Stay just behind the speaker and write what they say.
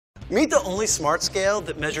Meet the only smart scale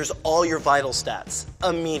that measures all your vital stats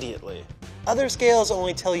immediately. Other scales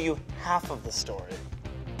only tell you half of the story.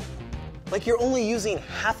 Like you're only using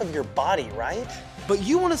half of your body, right? But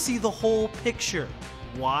you want to see the whole picture.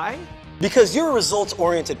 Why? Because you're a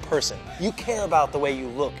results-oriented person. You care about the way you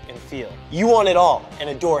look and feel. You want it all, and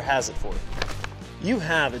Adore has it for you. You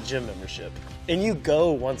have a gym membership, and you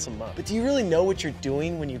go once a month. But do you really know what you're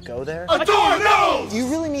doing when you go there? Adore knows! Do you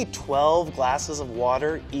really need 12 glasses of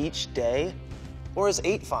water each day? Or is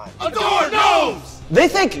 8 fine? Adore knows! They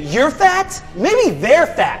think you're fat? Maybe they're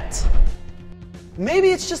fat. Maybe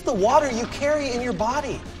it's just the water you carry in your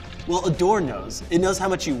body. Well, Adore knows. It knows how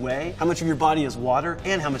much you weigh, how much of your body is water,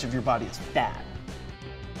 and how much of your body is fat.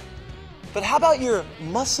 But how about your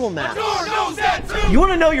muscle mass? Adore knows that too! You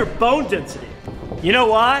want to know your bone density. You know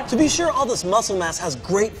why? To be sure, all this muscle mass has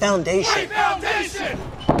great foundation. Great foundation!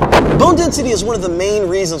 Bone density is one of the main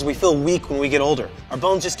reasons we feel weak when we get older. Our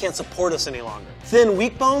bones just can't support us any longer. Thin,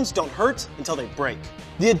 weak bones don't hurt until they break.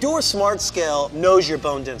 The Adore Smart Scale knows your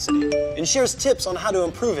bone density and shares tips on how to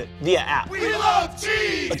improve it via app. We love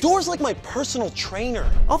cheese! Adore's like my personal trainer.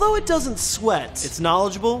 Although it doesn't sweat, it's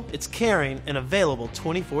knowledgeable, it's caring, and available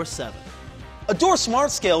 24/7. Adore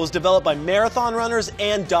Smart Scale was developed by marathon runners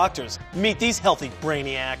and doctors. Meet these healthy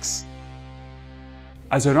brainiacs.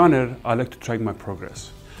 As a runner, I like to track my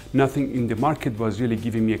progress. Nothing in the market was really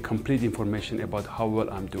giving me a complete information about how well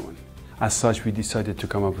I'm doing. As such, we decided to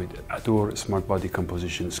come up with Adore Smart Body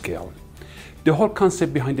Composition Scale. The whole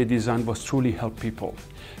concept behind the design was truly help people.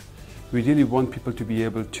 We really want people to be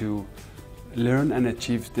able to learn and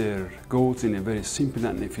achieve their goals in a very simple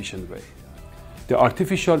and efficient way. The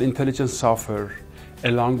artificial intelligence software,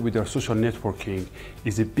 along with our social networking,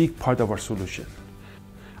 is a big part of our solution.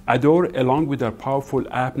 Adore, along with our powerful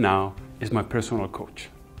app now, is my personal coach.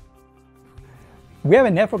 We have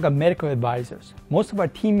a network of medical advisors. Most of our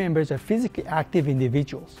team members are physically active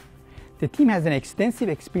individuals. The team has an extensive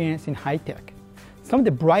experience in high tech, some of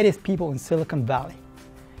the brightest people in Silicon Valley.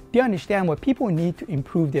 They understand what people need to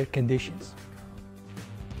improve their conditions.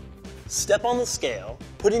 Step on the scale,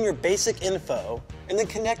 put in your basic info, and then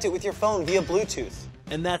connect it with your phone via Bluetooth.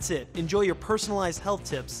 And that's it. Enjoy your personalized health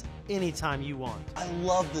tips anytime you want. I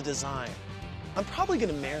love the design. I'm probably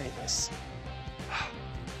gonna marry this.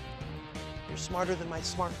 You're smarter than my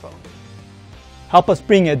smartphone. Help us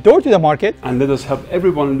bring Adore to the market. And let us help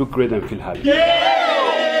everyone look great and feel happy. Yeah!